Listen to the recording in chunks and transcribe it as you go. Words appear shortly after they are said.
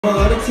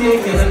Another team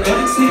and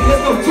another team.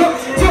 Let's go, jump,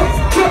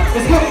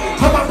 let's go.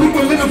 All my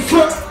people in the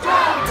front.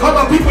 All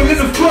my people in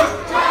the front.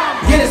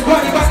 Yeah, this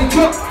party about to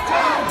jump.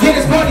 Yeah,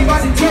 this party about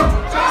to jump.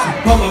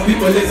 All my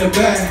people in the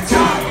back.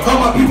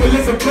 All my people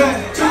in the back.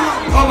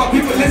 All my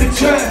people in the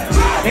trap.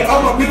 And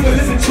all my people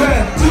in the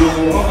trap.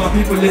 All my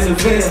people in the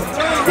veil.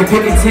 You're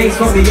picking takes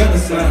from the other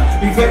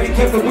side. Be very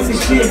careful with the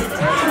shit.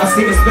 I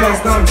see this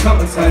fast, now I'm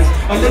traumatized.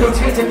 A little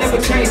change and never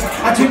change.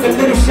 I drink a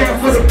little share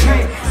for the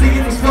pain. See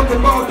if it's fucking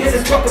wrong, yeah,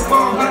 it's fucking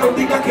wrong. I don't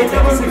think I can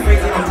never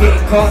rephrase it. I'm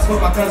getting calls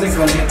for my cousin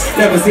cousin.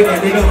 Never seen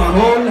that nigga my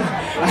whole life.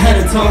 I had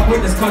a talk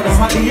with this kind of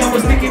honey. I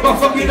was thinking about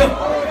fucking up.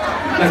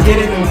 Like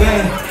getting no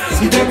bad.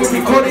 You never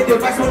recorded the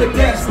device on the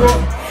dashboard.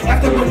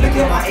 After one look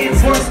at my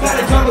invoice, got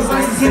a driver's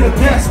license in the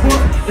passport.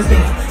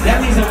 Listen,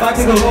 that means I'm about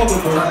to go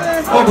overboard.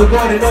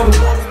 Overboard and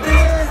overboard.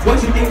 What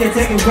you think they're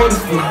taking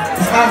photos for?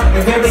 It's out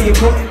and very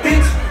important,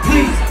 bitch.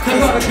 Please, cause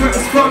all the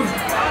curtains from me.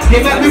 They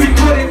might be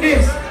recording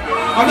this.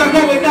 I'm not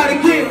going out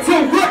again,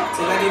 so what?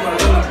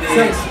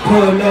 Sex,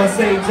 pull up,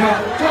 St. John.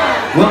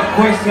 One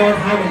question,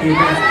 how many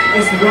man?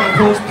 Instagram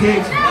post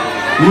picture.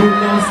 You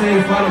know,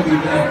 say follow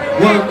me, man.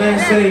 One man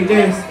say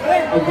this,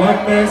 and one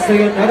man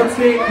say another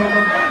thing. Come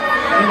on,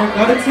 and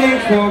another thing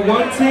for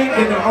one thing,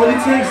 and the only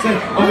thing say,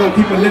 all my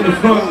people in the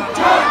front.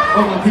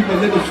 All my people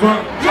in the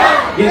front.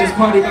 Yeah, this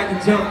party about to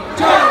jump.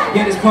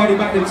 Yeah, this party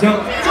about to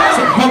jump.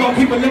 So all my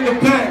people in the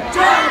back.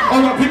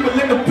 All my people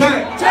in the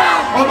back.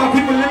 All my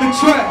people in the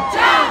trap.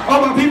 All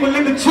my people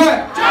in the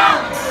trap.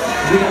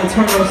 We gotta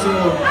turn up some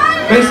more.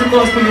 Make some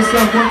noise for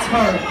yourself one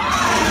time.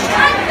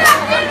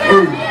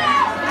 Ooh.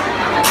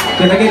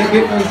 Can I get a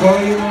bit more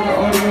volume on the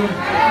audio?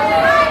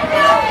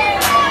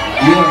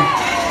 Yeah.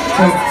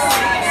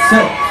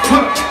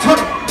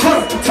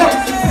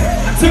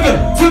 To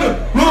the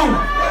room.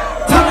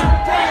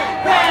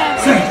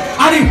 Say,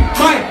 I need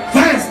my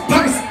fans,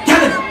 pockets,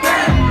 get it.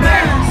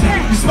 Say,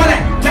 you smell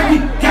that?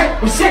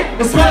 Get with shit,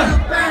 you smell it.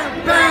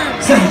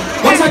 Say,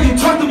 one time you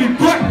talk to me,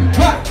 boy,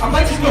 I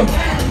might just go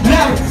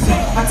loud.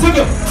 I took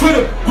her to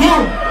the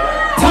room.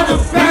 Turn the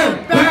bam,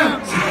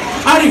 bam.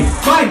 I need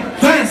my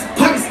fans,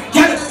 pockets,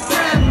 get it.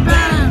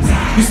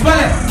 You smell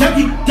that?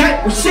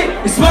 Get with shit,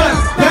 you smell it.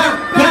 Bam,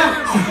 bam.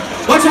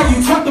 One time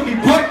you talk to me,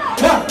 boy,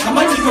 I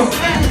might just go.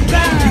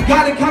 You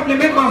gotta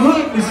compliment my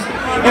hoodness,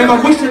 and I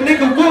wish a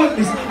nigga would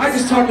this. I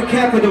just talked to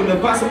capital,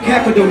 about some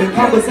capital, and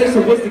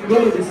conversation was the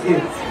goal this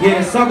year. Yeah,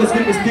 it's always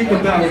good to speak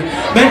about it.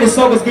 Man, it's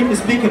always good to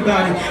speak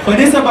about it. But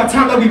it's about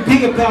time that we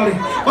be about it.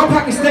 My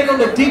pocket stay on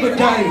the diva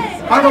diet.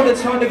 I know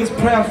that y'all niggas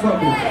proud for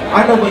me.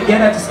 I know, but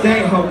yet I just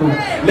stay humble.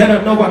 Let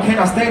her know I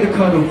cannot stay to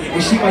cuddle.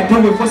 And she might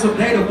do it for some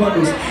data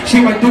bundles. She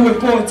might do it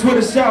for a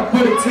Twitter shop,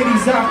 put her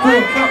titties out for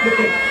a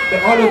compliment. But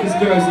all of these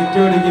girls are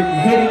dirty. If you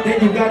hit it, then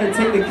you gotta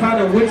take the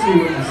condom with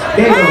you.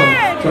 Stay on.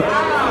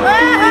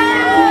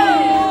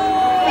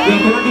 Yo,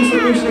 can I do some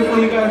new shit for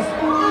you guys?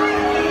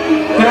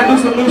 Can I do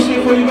some new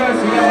shit for you guys?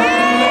 You guys want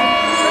to do that?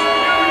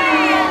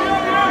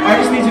 I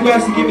just need you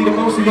guys to give me the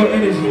most of your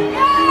energy.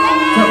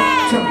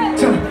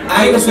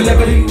 I ain't a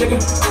celebrity, nigga.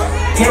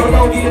 Can't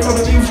alone, need to know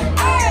the music.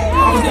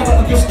 I was never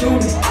a good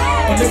student,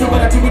 but look at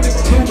what I do with the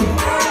computer.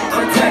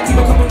 I'm tagged, keep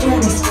a couple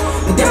noodles.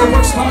 The devil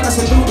works hard, I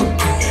salute him.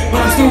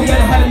 But I'm still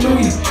yelling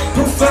hallelujah.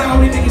 Profound,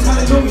 these niggas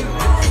hallelujah.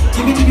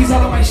 Jiggy's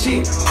all of my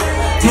shit.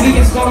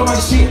 Jiggy is all of my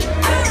shit.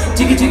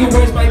 Jiggy,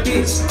 where's my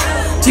bitch?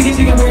 Jiggy,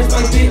 where's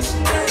my bitch?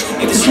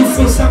 If the shoe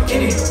feels something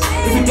in it.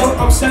 If you don't,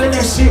 I'm selling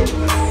that shit.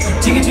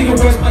 Jiggy,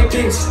 where's my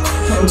bitch?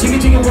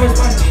 Jiggy, where's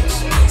my bitch?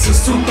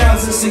 Since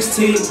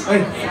 2016,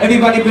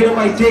 everybody been on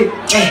my dick.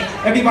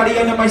 Everybody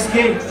under my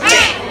skin.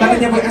 Like I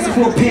never asked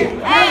for a pic.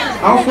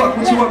 I don't fuck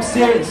with you, I'm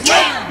serious.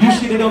 You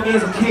shitted on me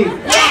as a kid.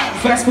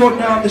 Fast forward,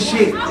 now I'm the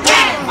shit.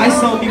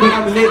 Ice on me, but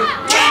I'm lit.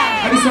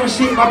 I be some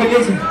shit in my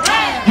religion.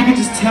 You can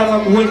just tell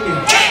I'm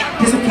winning.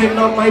 Discipline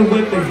on my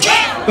women.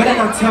 But I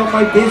don't tell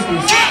my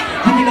business.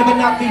 You can never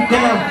knock me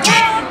down.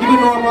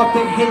 Even though I'm off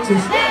the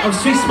hinges. I'm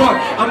street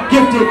smart, I'm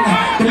gifted.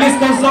 The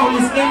list goes on,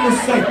 it's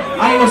innocent.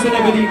 I ain't no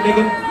celebrity,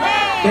 nigga.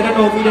 They don't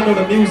know me, they know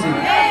the music.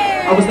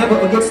 I was never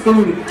a good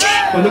student,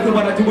 but look at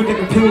what I do with the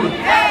computer.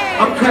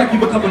 I'm crack, you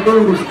become a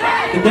noodle.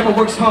 The devil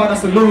works hard, I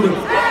salute him.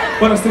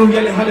 But I'm still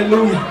yelling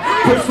hallelujah.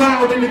 Put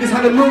fire on them niggas,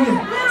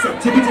 hallelujah. So,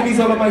 Tiggy's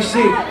all of my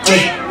shit.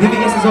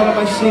 VVS is all of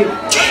my shit.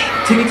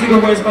 Tiggy,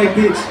 where's my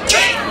bitch?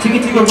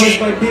 Tiggy, where's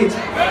my bitch?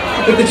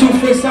 If the truth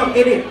feels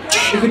something in it.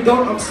 If it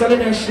don't, I'm selling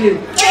that shit.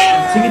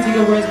 Tiggy,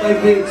 where's my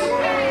bitch?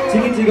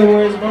 Tiggy,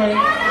 where's my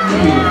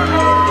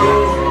bitch?